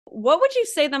what would you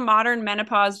say the modern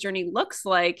menopause journey looks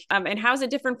like? And how is it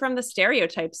different from the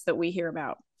stereotypes that we hear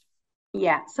about?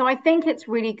 Yeah, so I think it's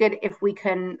really good if we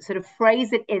can sort of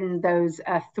phrase it in those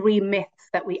three myths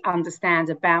that we understand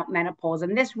about menopause.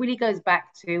 And this really goes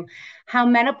back to how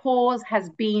menopause has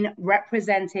been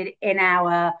represented in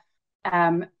our,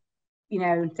 um,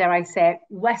 dare I say it,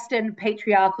 Western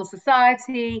patriarchal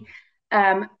society.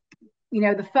 Um,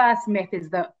 the first myth is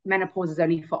that menopause is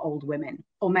only for old women,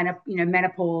 or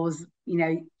menopause,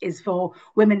 is for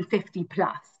women 50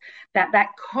 plus. That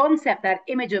concept, that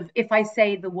image of, if I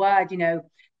say the word,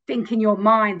 think in your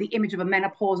mind the image of a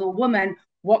menopausal woman,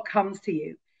 what comes to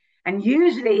you? And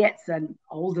usually it's an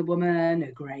older woman,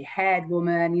 a gray-haired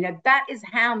woman. That is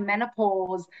how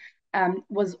menopause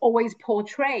was always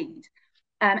portrayed.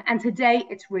 And today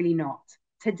it's really not.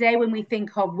 Today, when we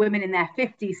think of women in their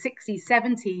 50s, 60s,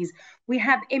 70s, we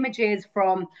have images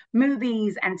from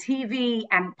movies and TV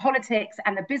and politics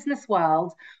and the business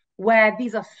world where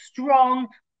these are strong,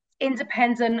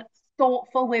 independent,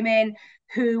 thoughtful women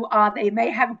they may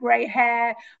have gray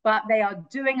hair, but they are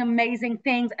doing amazing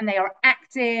things and they are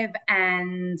active.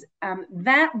 And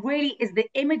that really is the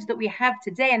image that we have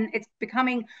today. And it's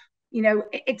becoming,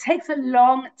 it takes a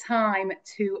long time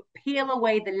to peel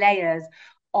away the layers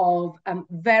of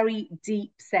very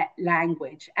deep set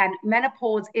language, and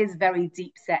menopause is very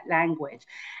deep set language,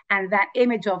 and that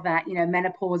image of that,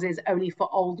 menopause is only for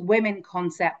old women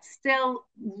concept still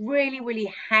really, really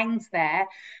hangs there.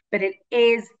 But it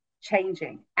is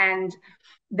changing, and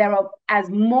there are, as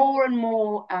more and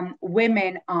more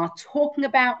women are talking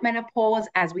about menopause,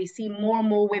 as we see more and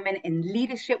more women in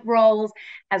leadership roles,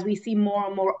 as we see more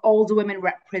and more older women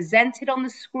represented on the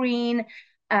screen,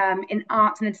 in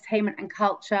arts and entertainment and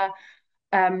culture,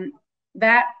 um,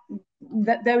 that,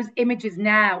 those images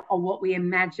now are what we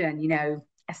imagine. A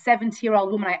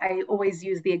 70-year-old woman. I always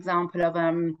use the example of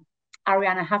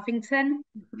Arianna Huffington,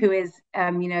 who is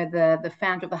the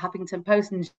founder of the Huffington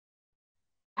Post, and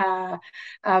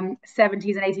 70s and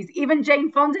 80s. Even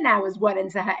Jane Fonda now is well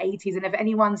into her 80s. And if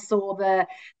anyone saw the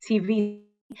TV,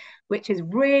 which is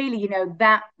really,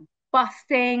 that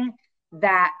busting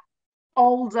that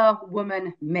older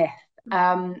woman myth.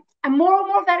 And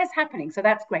more of that is happening. So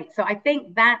that's great. So I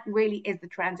think that really is the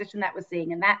transition that we're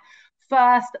seeing. And that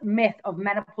first myth of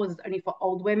menopause is only for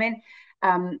old women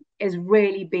is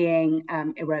really being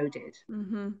eroded.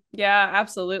 Mm-hmm. Yeah,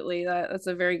 absolutely. That's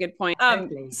a very good point.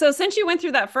 Totally. So since you went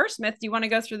through that first myth, do you want to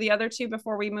go through the other two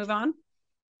before we move on?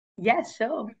 Yes,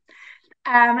 sure.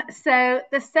 So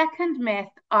the second myth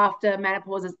after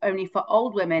menopause is only for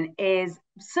old women is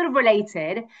sort of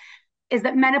related, is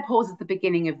that menopause is the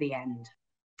beginning of the end.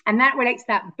 And that relates to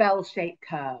that bell-shaped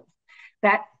curve,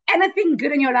 that anything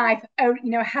good in your life,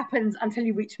 happens until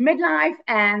you reach midlife.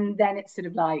 And then it's sort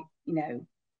of like,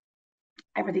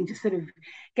 everything just sort of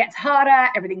gets harder,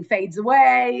 everything fades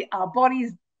away, our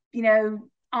bodies,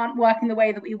 aren't working the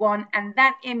way that we want. And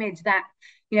that image that,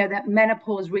 that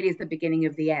menopause really is the beginning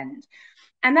of the end.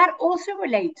 And that also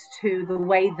relates to the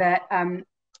way that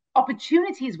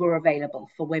opportunities were available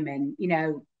for women,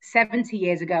 70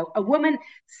 years ago. A woman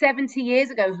 70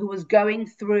 years ago who was going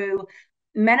through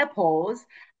menopause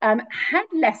had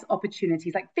less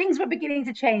opportunities. Like, things were beginning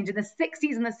to change in the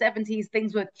 60s and the 70s.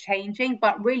 Things were changing,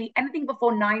 but really anything before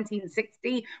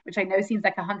 1960, which I know seems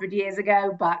like 100 years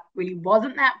ago, but really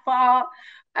wasn't that far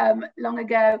long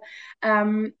ago.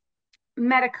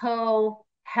 Medical,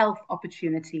 health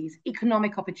opportunities,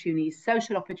 economic opportunities,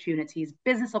 social opportunities,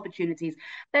 business opportunities.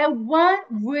 There weren't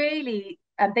really,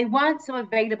 they weren't so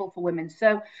available for women.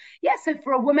 So, yeah, so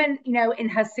for a woman, in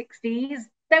her 60s,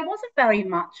 there wasn't very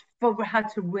much for her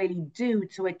to really do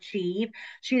to achieve.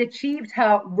 She'd achieved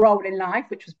her role in life,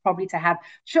 which was probably to have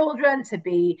children, to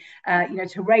be,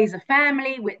 to raise a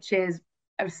family, which is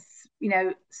a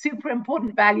super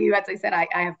important value. As I said, I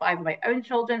have 5 of my own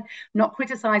children, not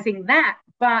criticizing that,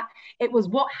 but it was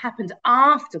what happened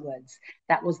afterwards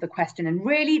that was the question. And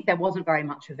really, there wasn't very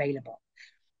much available.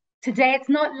 Today, it's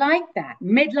not like that.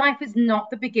 Midlife is not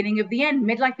the beginning of the end.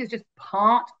 Midlife is just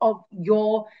part of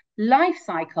your life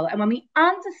cycle. And when we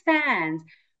understand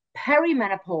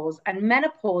perimenopause and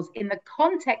menopause in the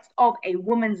context of a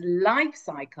woman's life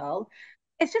cycle,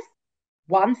 it's just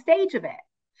one stage of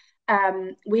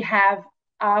it. We have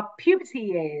our puberty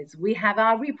years, we have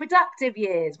our reproductive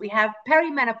years, we have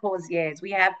perimenopause years, we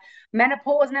have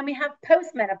menopause, and then we have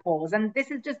postmenopause. And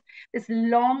this is just this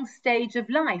long stage of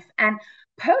life. And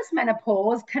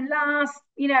postmenopause can last,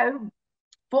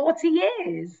 40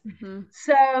 years. Mm-hmm.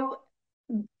 So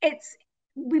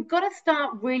we've got to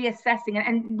start really assessing.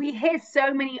 And we hear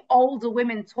so many older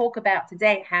women talk about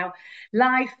today how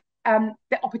life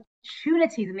the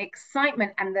opportunities and the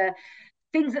excitement and the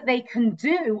things that they can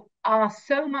do are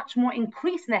so much more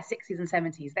increased in their 60s and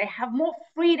 70s. They have more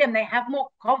freedom, they have more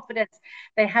confidence,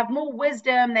 they have more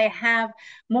wisdom, they have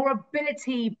more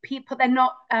ability. People, they're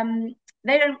not,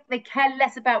 they care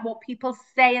less about what people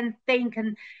say and think,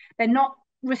 and they're not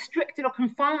restricted or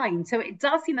confined. So it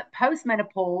does seem that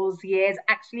post-menopause years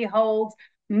actually holds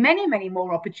many, many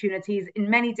more opportunities in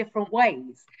many different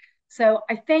ways. So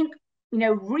I think, you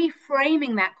know,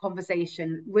 reframing that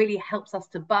conversation really helps us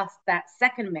to bust that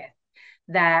second myth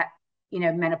that, you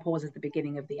know, menopause is the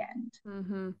beginning of the end.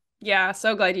 Mm-hmm. Yeah,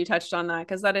 so glad you touched on that,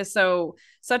 because that is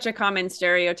such a common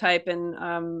stereotype,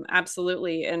 and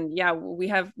absolutely. And yeah,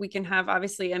 we can have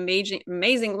obviously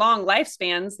amazing long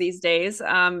lifespans these days,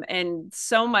 and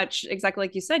so much, exactly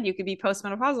like you said, you could be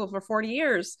postmenopausal for 40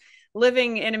 years,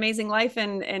 living an amazing life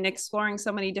and exploring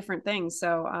so many different things.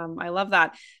 So I love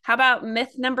that. How about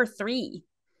myth number 3?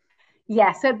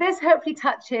 Yeah, so this hopefully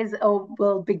touches or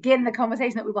will begin the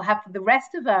conversation that we will have for the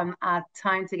rest of our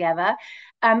time together,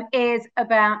 is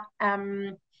about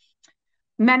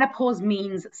menopause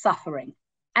means suffering.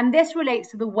 And this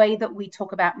relates to the way that we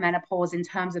talk about menopause in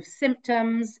terms of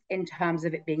symptoms, in terms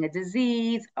of it being a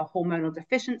disease, a hormonal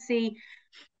deficiency.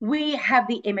 We have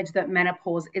the image that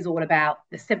menopause is all about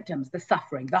the symptoms, the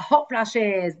suffering, the hot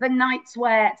flushes, the night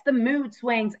sweats, the mood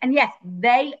swings. And yes,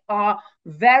 they are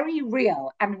very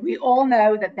real. And we all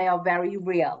know that they are very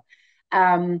real.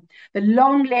 The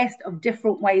long list of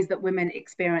different ways that women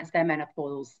experience their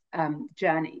menopause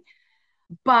journey.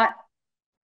 But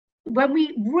when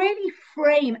we really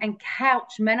frame and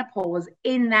couch menopause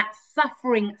in that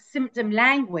suffering symptom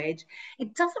language,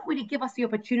 it doesn't really give us the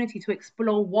opportunity to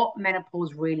explore what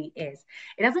menopause really is.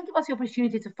 It doesn't give us the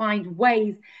opportunity to find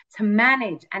ways to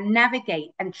manage and navigate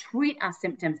and treat our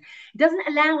symptoms. It doesn't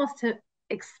allow us to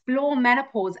explore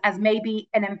menopause as maybe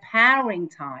an empowering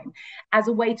time, as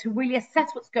a way to really assess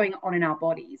what's going on in our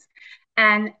bodies.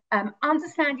 And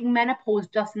understanding menopause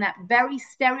just in that very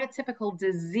stereotypical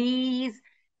disease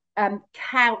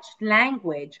couched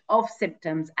language of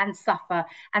symptoms and suffer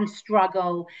and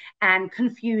struggle and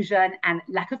confusion and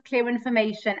lack of clear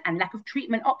information and lack of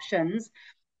treatment options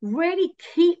really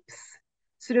keeps,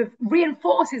 sort of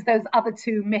reinforces those other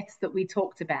two myths that we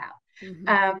talked about.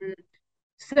 Mm-hmm.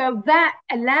 So that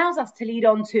allows us to lead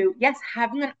on to, yes,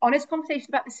 having an honest conversation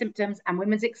about the symptoms and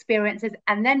women's experiences,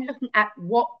 and then looking at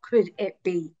what could it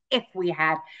be if we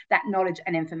had that knowledge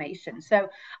and information. So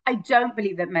I don't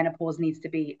believe that menopause needs to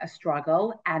be a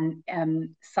struggle and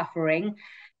suffering.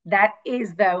 That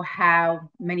is, though, how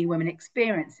many women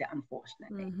experience it,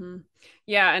 unfortunately. Mm-hmm.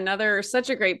 Yeah, another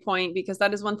such a great point, because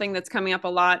that is one thing that's coming up a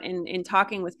lot in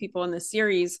talking with people in this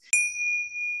series.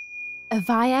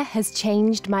 Avaya has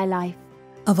changed my life.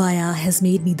 Avaya has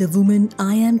made me the woman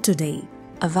I am today.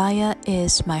 Avaya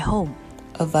is my home.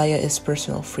 Avaya is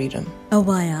personal freedom.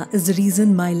 Avaya is the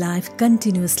reason my life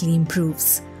continuously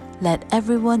improves. Let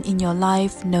everyone in your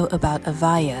life know about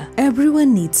Avaya.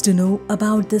 Everyone needs to know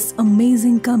about this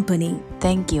amazing company.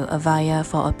 Thank you, Avaya,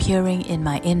 for appearing in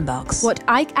my inbox. What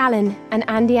Ike Allen and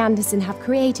Andy Anderson have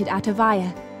created at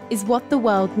Avaya is what the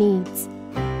world needs.